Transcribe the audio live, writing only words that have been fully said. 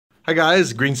Hi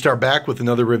guys, Green Star back with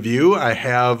another review. I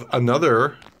have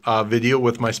another video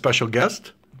with my special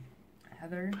guest.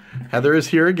 Heather. Heather is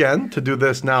here again to do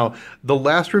this. Now, the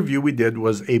last review we did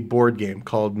was a board game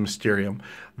called Mysterium.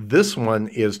 This one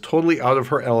is totally out of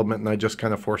her element, and I just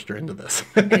kind of forced her into this.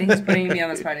 And he's putting me on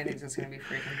the spot. He thinks it's going to be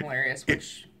freaking hilarious,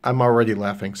 which... I'm already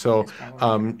laughing. So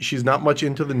she's not much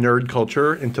into the nerd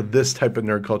culture, into this type of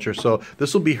nerd culture. So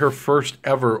this will be her first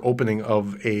ever opening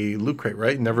of a Loot Crate,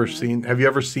 right? Never seen. Have you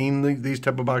ever seen these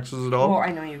type of boxes at all? Well,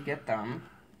 I know you get them.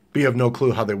 But you have no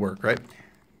clue how they work, right?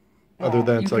 Other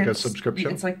than it's like a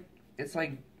subscription? It's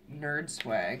like nerd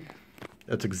swag.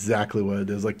 That's exactly what it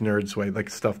is, like nerd swag, like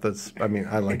stuff that's, I mean,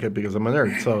 I like it because I'm a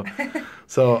nerd.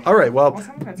 So all right, well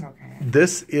some of it's okay.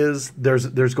 This is,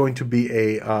 there's going to be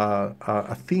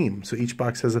a theme. So each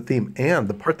box has a theme. And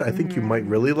the part that I think you might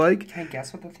really like. Can I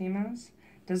guess what the theme is?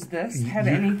 Does this have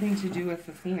anything to do with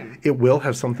the theme? It will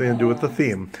have something to do with the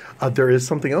theme. There is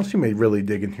something else you may really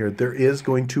dig in here. There is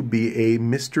going to be a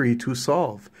mystery to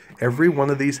solve. Every one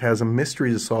of these has a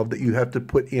mystery to solve that you have to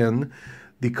put in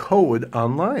the code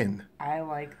online. I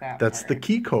like that That's part. the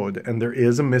key code, and there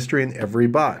is a mystery in every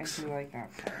box. I do like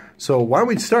that part. So why don't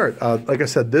we start? Like I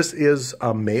said, this is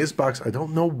a maze box. I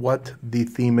don't know what the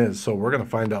theme is, so we're going to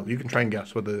find out. You can try and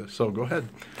guess what it is. So go ahead.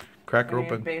 Crack her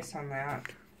open. Based on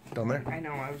that. Down there? I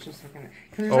know, I was just looking at...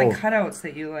 Because there's like cutouts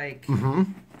that you like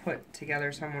put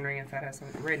together, so I'm wondering if that has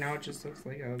something... Right now it just looks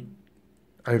like a...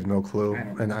 I have no clue.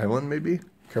 An island, maybe?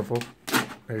 Careful.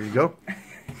 There you go.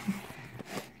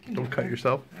 Don't cut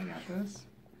yourself. I got this.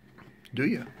 Do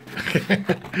you?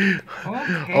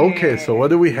 Okay. Okay, so what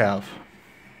do we have?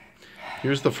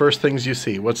 Here's the first things you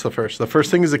see. What's the first? The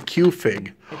first thing is a Q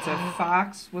fig. It's a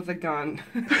fox with a gun.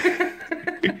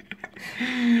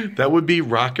 That would be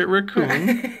Rocket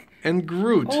Raccoon and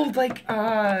Groot. Oh, like,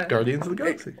 Guardians of the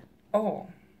Galaxy. Oh,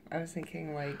 I was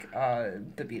thinking like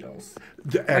the Beatles.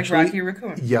 Actually, like Rocky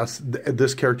Raccoon. Yes,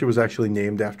 this character was actually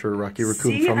named after Rocky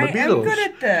Raccoon from the Beatles. I am good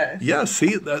at this. Yeah,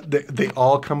 see, they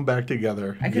all come back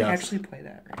together. I could actually play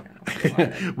that right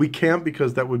now. We can't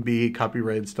because that would be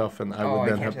copyrighted stuff, and I would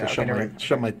then have to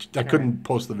shut my. I couldn't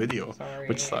post the video,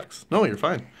 which sucks. No, you're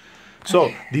fine.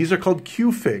 So these are called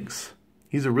Q figs.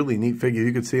 He's a really neat figure.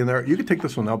 You could see in there. You could take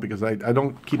this one out because I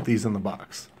don't keep these in the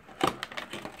box. All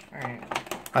right.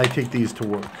 I take these to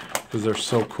work because they're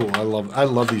so cool. I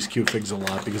love these Q figs a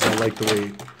lot because I like the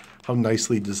way how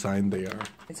nicely designed they are.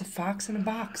 It's a fox in a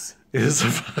box. It is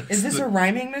a fox. Is this a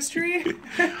rhyming mystery?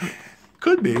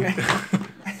 Could be.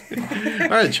 All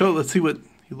right, Joe. Let's see what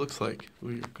he looks like.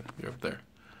 Ooh, you're up there.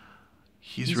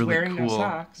 He's really wearing cool. No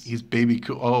socks. He's baby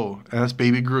cool. Oh, and that's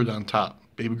Baby Groot on top.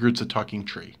 Baby Groot's a talking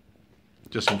tree.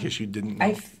 Just in case you didn't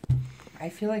know. I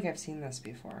feel like I've seen this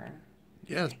before.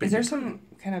 Yeah, it's Is there some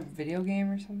kind of video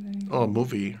game or something? Oh, a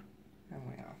movie. Oh,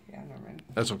 yeah, never mind.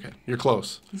 That's okay. You're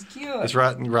close. He's cute. It's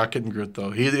Rocket and Groot,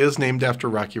 though. He is named after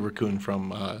Rocky Raccoon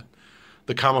from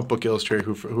the comic book illustrator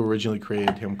who originally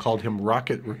created him, called him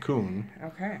Rocket Raccoon.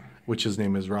 Okay. Which his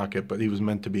name is Rocket, but he was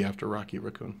meant to be after Rocky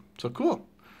Raccoon. So cool.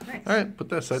 Nice. All right, put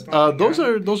that aside. Those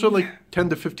are like $10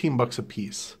 to $15 a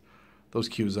piece. Those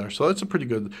cues are. So that's a pretty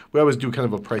good. We always do kind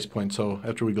of a price point. So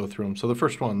after we go through them. So the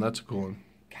first one, that's a cool one.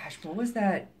 Gosh, what was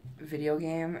that video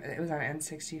game? It was on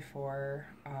N64,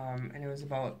 and it was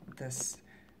about this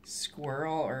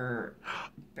squirrel or...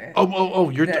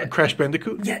 You're Crash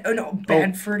Bandicoot? Yeah, no,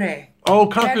 Bad Fur Day. Oh,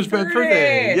 Conker's Bad Fur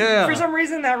Day. Yeah. For some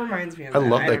reason, that reminds me of that. I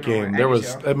love that game.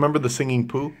 I remember the singing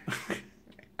Pooh.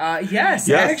 Yes,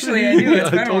 actually, I do. It's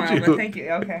been a while, but thank you.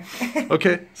 Okay.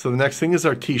 Okay, so the next thing is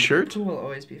our T-shirt. Who will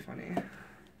always be funny?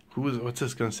 What's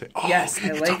this going to say? Oh, yes,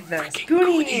 I like this.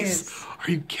 Goonies.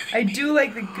 Are you kidding me? I do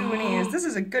like the Oh. Goonies. This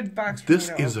is a good box for This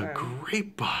me to is open. a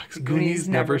great box. Goonies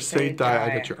never say die.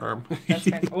 I got your arm. That's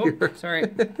fine. Oh,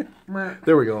 sorry.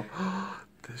 There we go.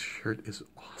 This shirt is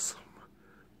awesome.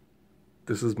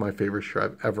 This is my favorite shirt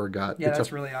I've ever got. Yeah,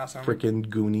 that's really awesome. Freaking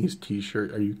Goonies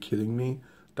T-shirt. Are you kidding me?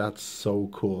 That's so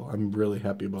cool. I'm really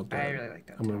happy about that. I really like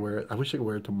that. I'm gonna wear it. I wish I could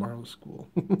wear it tomorrow to school.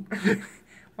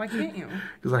 Why can't you?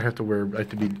 Because I have to wear.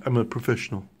 I'm a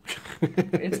professional.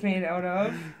 It's made out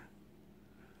of.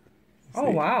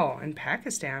 Oh wow! In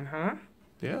Pakistan, huh?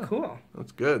 Yeah. Cool.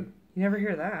 That's good. You never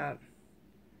hear that.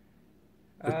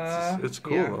 It's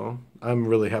cool though. I'm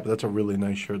really happy. That's a really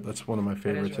nice shirt. That's one of my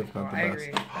favorites, really if not cool. the I best.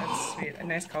 agree. That's sweet. And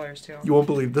nice colors too. You won't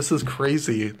believe this is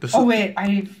crazy.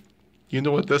 Wait, You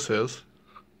know what this is?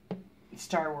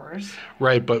 Star Wars.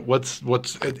 Right, but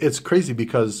it's crazy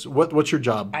because what's your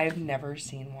job? I've never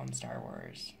seen one Star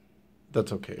Wars.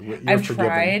 That's okay. I've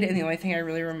tried, and the only thing I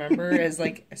really remember is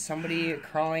like somebody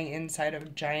crawling inside of a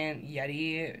giant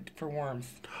Yeti for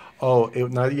warmth. Oh,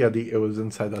 not Yeti. It was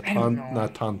inside a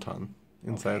Tauntaun.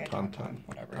 inside a tauntaun.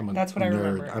 Whatever. That's what I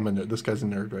remember. I'm a nerd. This guy's a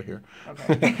nerd right here.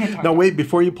 Okay. Now wait,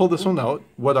 before you pull this one out,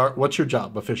 what's your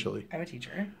job officially? I'm a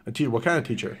teacher. A teacher. What kind of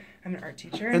teacher? I'm an art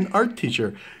teacher. An art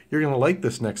teacher. You're gonna like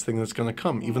this next thing that's gonna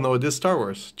come, even though it is Star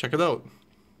Wars. Check it out.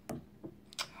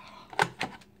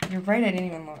 You're right. I didn't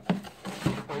even look.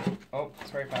 Oh,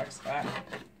 sorry, Fox.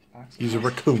 He's a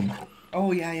raccoon.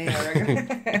 Oh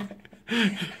yeah.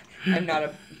 I'm not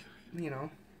a,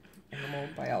 animal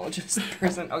biologist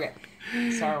person. Okay,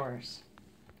 Star Wars.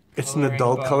 It's an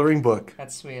adult coloring book.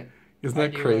 That's sweet. Isn't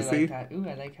that crazy? Really like that. Ooh,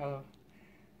 I like how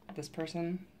this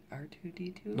person,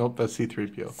 R2-D2? Nope, that's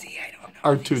C-3PO. See, I don't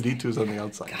know. R2-D2's on the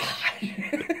outside. God.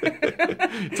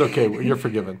 It's okay. You're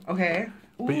forgiven. Okay.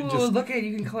 Ooh, look at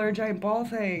you can color a giant ball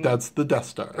thing. That's the Death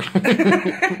Star.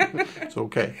 It's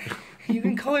okay. You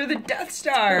can color the Death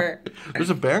Star.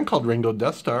 There's a band called Ringo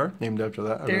Death Star named after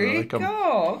that. There you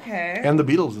go. Okay. And the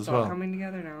Beatles as well. Coming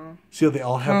together now. See how they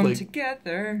all have Come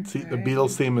together. See, the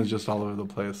Beatles theme is just all over the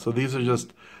place. So this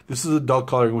is adult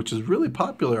coloring, which is really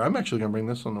popular. I'm actually gonna bring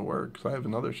this one to work because I have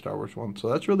another Star Wars one. So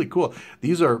that's really cool.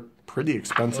 These are pretty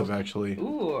expensive, actually.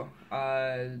 Ooh.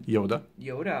 Yoda.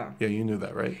 Yoda. Yeah, you knew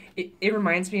that, right? It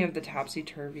reminds me of the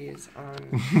Topsy-Turvies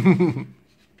on...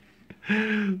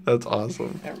 That's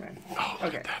awesome. Never mind. Oh,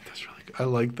 look at that. That's really good. I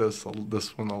like this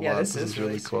one a lot. This is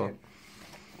really cool.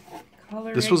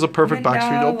 Coloring this was a perfect box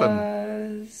for you to open.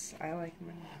 I like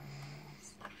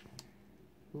mandalas.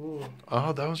 Ooh.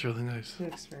 Oh, that was really nice.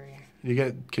 It looks very...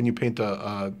 Can you paint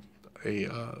a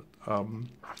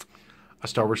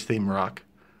Star Wars theme rock?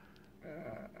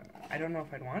 I don't know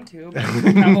if I'd want to, but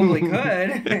I probably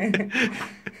could.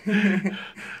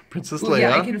 Princess Leia.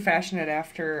 Yeah, I can fashion it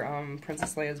after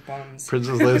Princess Leia's buns.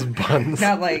 Princess Leia's buns.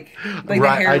 Not like right, the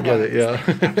hair I get buns. it, yeah.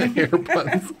 Hair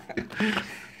buns.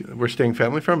 We're staying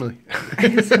family friendly.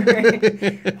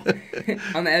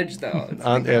 On the edge, though.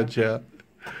 On edge, yeah.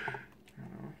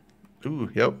 Ooh,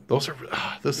 yep. Those are.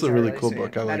 This is a really cool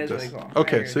book. I like this. Really cool.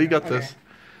 Okay, so you got this.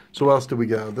 So what else did we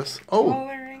get out of this? Oh.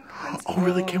 Coloring pencils. Oh,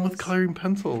 really came with coloring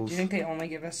pencils. Do you think they only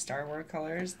give us Star Wars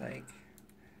colors? Like,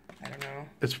 I don't know.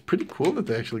 It's pretty cool that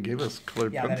they actually gave us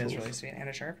colored pencils. Yeah, that is really sweet. And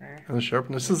a sharpener. And a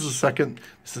sharpener. This is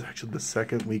actually the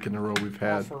second week in a row we've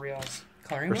had. Oh, for reals.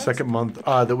 Coloring Or books? second month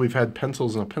that we've had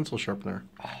pencils and a pencil sharpener.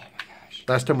 Oh my gosh.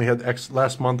 Last time we had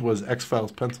last month was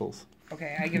X-Files pencils.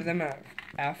 Okay, I give them a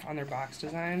F on their box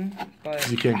design,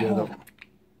 but... You can't get it up.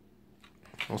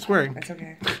 No swearing. That's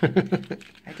okay.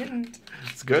 I didn't.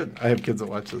 It's good. I have kids that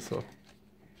watch this, so.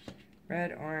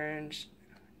 Red, orange.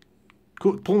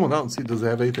 Cool. Pull one out and see. Does it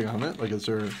have anything on it? Like, or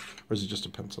is it just a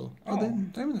pencil? Oh,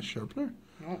 they have a sharpener?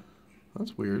 Nope.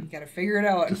 That's weird. You gotta figure it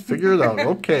out. Just figure it out.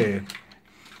 Okay.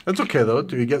 That's okay though.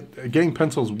 Do you getting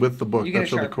pencils with the book? You get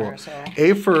That's a really sharpener, cool. So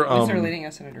A for at least they're leading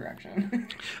us in a direction.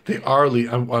 They are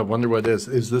I wonder what it is.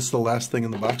 Is this the last thing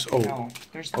in the box? Oh, no,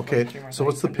 there's okay. Like so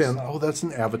what's the pin? Oh, that's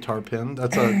an Avatar pin.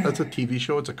 That's a TV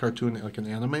show. It's a cartoon, like an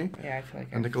anime. Yeah, I feel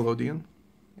like on Nickelodeon.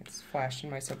 It's flashed in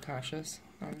my subconscious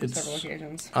on several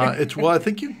occasions. Well, I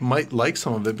think you might like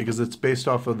some of it because it's based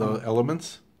off of the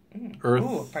elements.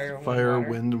 Earth, fire,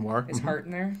 wind, and water. Is Heart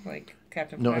in there, like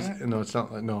Captain Planet? Planet? No, it's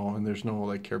not. No, and there's no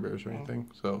like Care Bears or anything,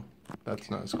 so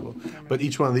that's not as cool. But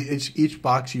each one of each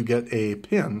box you get a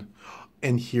pin,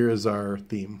 and here is our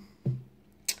theme: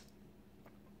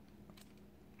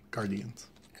 Guardians.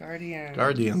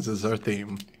 Guardians is our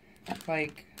theme.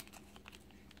 Like,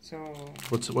 so.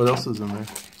 What else is in there?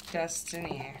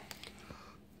 Destiny.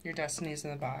 Your Destiny's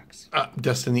in the box.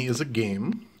 Destiny is a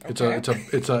game. Okay.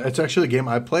 It's actually a game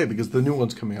I play because the new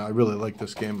one's coming out. I really like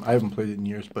this game. I haven't played it in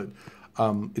years, but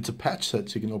it's a patch set,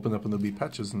 so you can open up and there'll be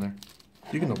patches in there.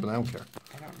 You can open. I don't care.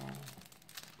 I don't know.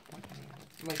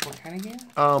 What kind of game?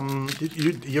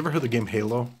 You ever heard the game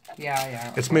Halo?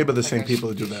 Yeah. It's made by the same people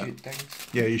that do that. Shoot things.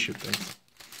 Yeah, you shoot things.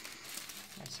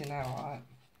 I've seen that a lot.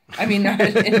 I mean, not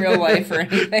in real life or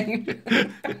anything.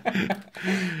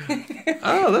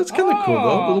 Oh, that's kind of cool,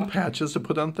 though. Little patches to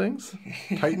put on things.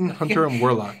 Titan, Hunter, and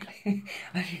Warlock.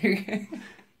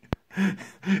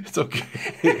 It's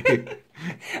okay.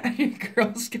 On your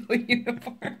Girl Scout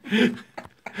uniform.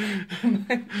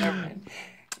 Never mind.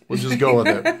 We'll just go with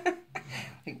it.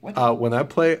 Like, what when I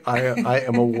play, I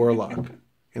am a Warlock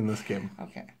in this game.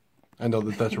 Okay. I know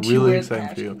that's really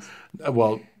exciting for you.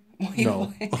 Well...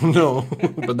 No,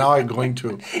 but now I'm going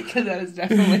to. Because that is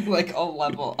definitely like a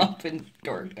level up in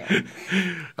dorkdom.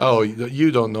 Oh,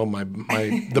 you don't know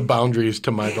the boundaries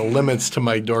to the limits to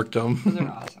my dorkdom. Those are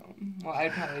awesome. Well,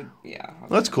 I'd probably, yeah.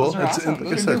 That's cool. Those are awesome.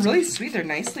 They're really sweet. They're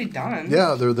nicely done.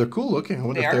 Yeah, they're cool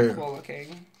looking. They are cool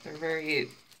looking. They're very,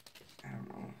 I don't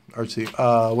know.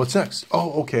 Artsy. What's next?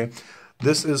 Oh, okay.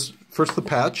 This is first the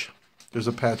patch. There's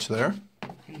a patch there.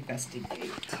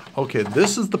 Investigate. Okay,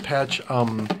 this is the patch.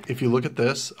 If you look at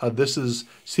this, this is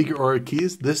Secret Aura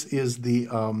Keys. This is the...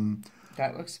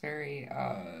 that looks very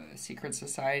Secret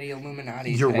Society,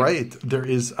 Illuminati You're type. right.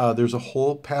 There's a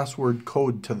whole password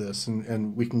code to this,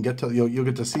 and we can get to... You'll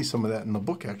get to see some of that in the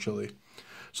book, actually.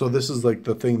 So this is like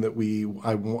the thing that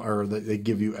that they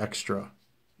give you extra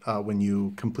when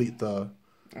you complete the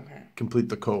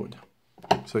code.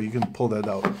 So you can pull that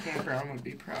out. Dan Brown would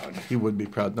be proud. He would be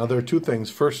proud. Now there are two things.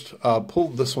 First, pull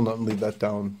this one out and leave that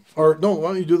down. Or no, why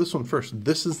don't you do this one first?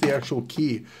 This is the actual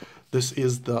key. This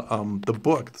is the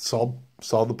book. Solve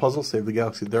the puzzle, save the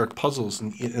galaxy. There are puzzles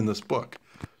in this book.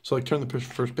 So like turn the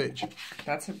first page.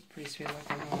 That's a pretty sweet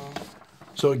looking one.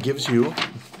 So it gives you,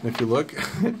 if you look,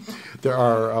 there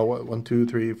are 1, 2,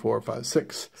 3, 4, 5,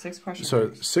 6. 6 questions.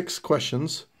 So 6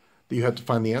 questions that you have to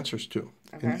find the answers to.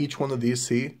 Okay. And each one of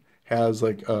these, has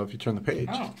like if you turn the page.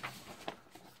 Oh.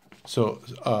 So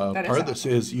part of this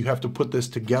is you have to put this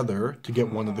together to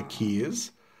get one of the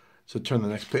keys. So turn the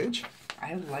next page.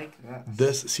 I like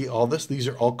this. All this? These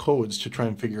are all codes to try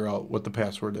and figure out what the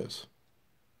password is.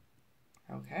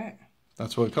 Okay.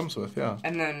 That's what it comes with, yeah.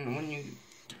 And then when you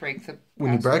break the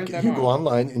When you break it, you go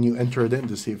online and you enter it in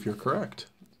to see if you're correct.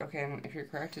 Okay, and if you're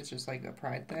correct, it's just like a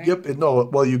pride thing? Yep.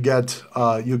 Well, you get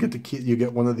the key. You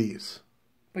get one of these.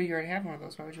 But you already have one of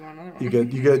those. Why would you want another one? You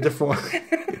get a different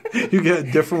one. You get a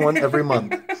different one every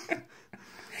month.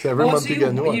 So every month you get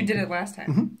a new one. You did it last time.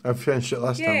 Mm-hmm. I finished it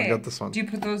last time. I got this one. Do you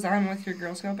put those on with your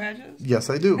Girl Scout badges? Yes,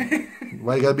 I do.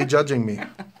 Why you gotta be judging me?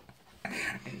 I'm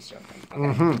just joking. Okay.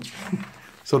 Mm-hmm.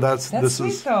 So that's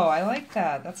sweet though. I like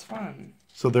that. That's fun.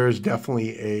 So there is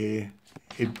definitely a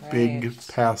big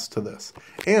pass to this.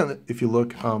 And if you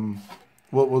look,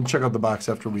 we'll check out the box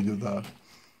after we do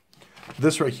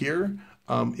this right here.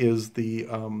 Is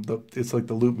it's like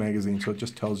the Loop magazine, so it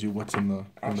just tells you what's in the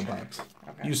box.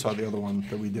 Okay. You saw the other one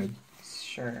that we did.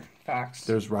 Sure. Fox.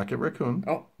 There's Rocket Raccoon.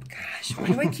 Oh gosh, why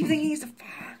do I keep thinking he's a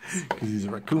fox? Because he's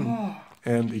a raccoon. Oh.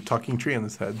 And a talking tree on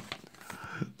his head.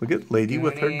 Look at Lady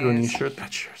with her Goonies shirt.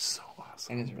 That shirt's so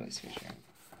awesome. It is a really sweet shirt.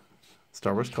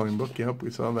 Star Wars coloring book. Yep,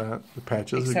 we saw that. The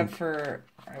patches. Except for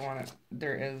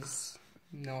there is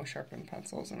no sharpened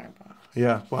pencils in our box.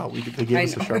 Yeah, wow, they gave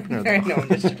us a sharpener. I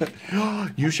know.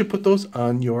 You should put those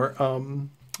on your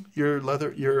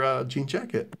jean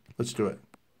jacket. Let's do it.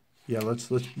 Yeah, let's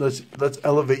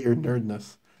elevate your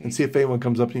nerdness and see if anyone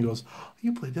comes up and goes, "Oh,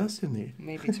 you play Destiny."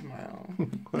 Maybe tomorrow.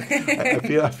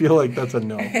 I feel like that's a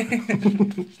no. I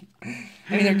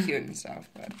mean, they're cute and stuff,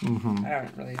 but I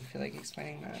don't really feel like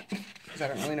explaining that because I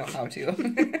don't really know how to.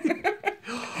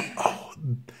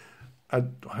 I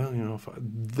don't even know if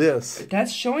this...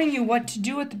 That's showing you what to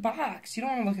do with the box. You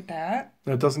don't want to look at that.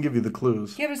 No, it doesn't give you the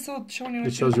clues. Yeah, but it's still showing you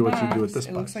what to do with the box. It shows you what to do with this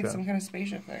box. It looks like some kind of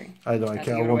spaceship thing. I know,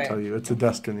 I won't tell you. It's a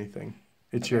Destiny thing.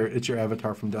 It's your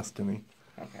avatar from Destiny.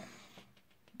 Okay.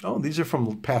 Oh, these are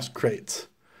from past crates.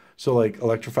 So, like,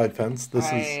 electrified fence.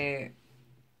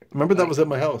 Remember that was at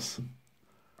my house.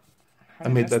 I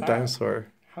made that dinosaur.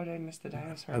 How did I miss the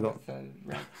dinosaur?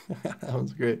 That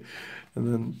was great. And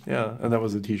then, and that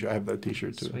was a t-shirt. I have that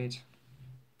t-shirt too. Sweet.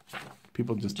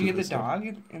 People just do you get the dog?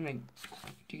 Do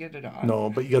you get a dog? No,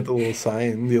 but you got the little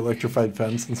sign, the electrified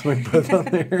fence, and somebody put it on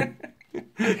there.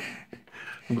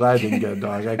 I'm glad I didn't get a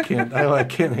dog. I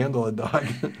can't handle a dog.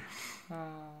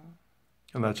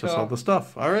 And that's just all the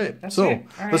stuff. All right. Let's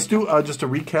do just a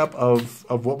recap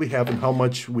of what we have and how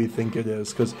much we think it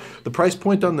is. Because the price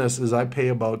point on this is I pay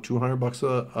about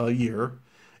 $200 a year.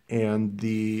 And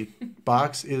the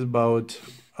box is about,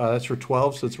 that's for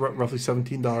 12, so it's roughly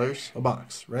 $17 a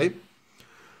box, right?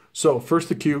 So first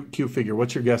the Q figure.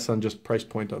 What's your guess on just price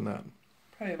point on that?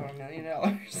 Probably about $1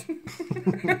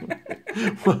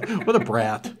 million. What a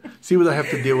brat. See what I have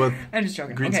to deal with? I'm just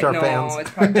joking. Green Star fans.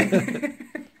 It's probably...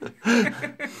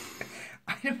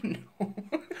 I don't know.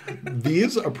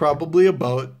 These are probably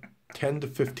about $10 to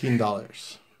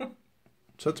 $15.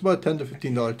 So that's about a $10 to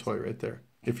 $15 toy right there.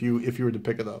 If you were to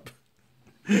pick it up.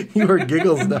 You are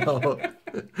giggles now.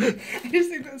 I just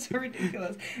think that's so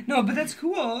ridiculous. No, but that's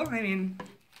cool. I mean,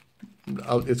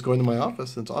 it's going to my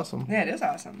office. It's awesome. Yeah, it is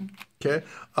awesome. Okay.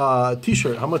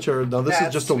 T-shirt. How much are... Now, this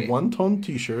is just a one-tone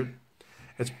T-shirt.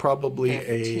 It's probably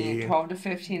 $12 to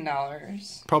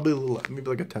 $15. Probably a little, maybe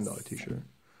like a $10 T-shirt.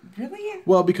 Really?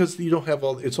 Well, because you don't have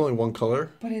it's only one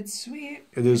color. But it's sweet.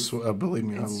 It is, believe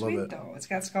me, I love it. It's sweet, though. It's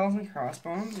got skulls and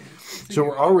crossbones. So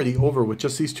we're already over with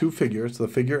just these two figures, the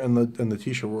figure and the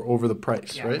T-shirt. We're over the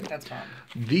price, right? That's fine.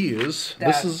 This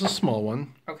is a small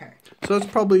one. Okay. So it's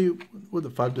probably,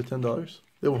 $5 to $10?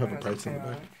 They won't have a price in the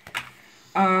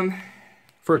back.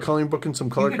 For a coloring book and some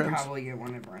color crayons? You could probably get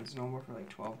one at Barnes & Noble for like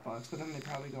 $12, but then they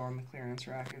probably go on the clearance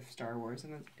rack if Star Wars,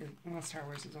 and unless Star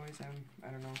Wars is always in,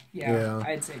 I don't know. Yeah.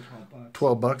 I'd say $12.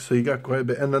 $12, so you got quite a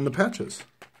bit. And then the patches.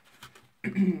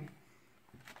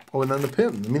 Oh, and then the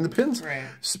pin. I mean, the pins. Right.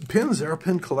 Pins, there are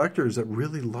pin collectors that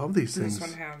really love these things. Does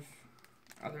this one have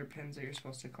other pins that you're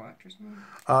supposed to collect or something?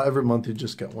 Every month you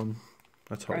just get one.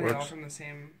 That's how it works. Are they all from the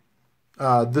same?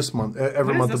 This month.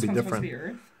 Every month will be different. Supposed to be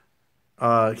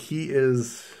Earth? He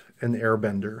is an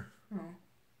airbender. Oh.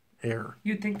 Air.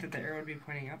 You'd think that the air would be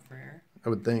pointing up for air. I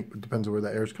would think. It depends on where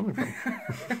that air is coming from.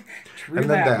 True and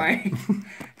that, Mike.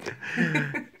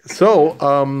 So,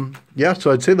 yeah,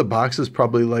 so I'd say the box is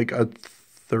probably like a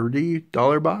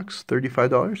 $30 box,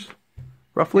 $35,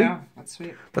 roughly. Yeah, that's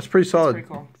sweet. That's pretty solid. That's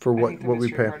pretty cool. For what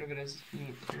we pay. Part of it is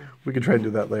neat too. We could try to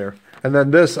do that later. And then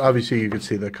this, obviously, you can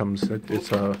see that comes.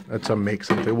 It's a make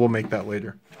something. We'll make that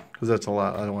later because that's a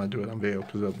lot. I don't want to do it on video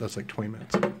because that's like 20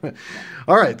 minutes.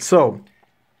 All right, so.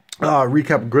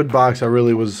 Recap good box. I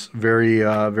really was very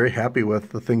happy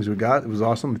with the things we got. It was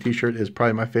awesome. The t-shirt is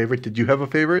probably my favorite. Did you have a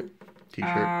favorite t-shirt?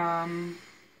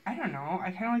 I don't know.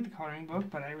 I kind of like the coloring book,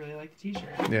 but I really like the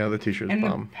t-shirt. Yeah, the t-shirt's and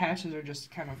bomb. The patches are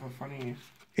just kind of a funny,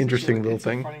 interesting little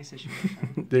thing. A funny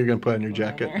situation. That you're gonna put on your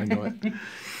jacket. I know it.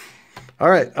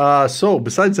 All right. So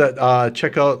besides that,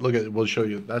 check out. We'll show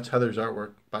you. That's Heather's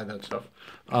artwork. Buy that stuff.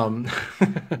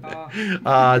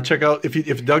 Check out if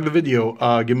you dug the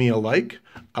video. Give me a like.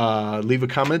 Leave a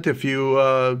comment if you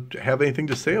have anything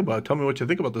to say about it. Tell me what you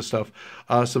think about this stuff.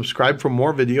 Subscribe for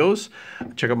more videos.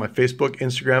 Check out my Facebook,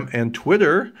 Instagram, and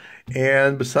Twitter.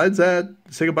 And besides that,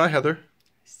 say goodbye, Heather.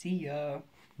 See ya.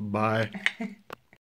 Bye.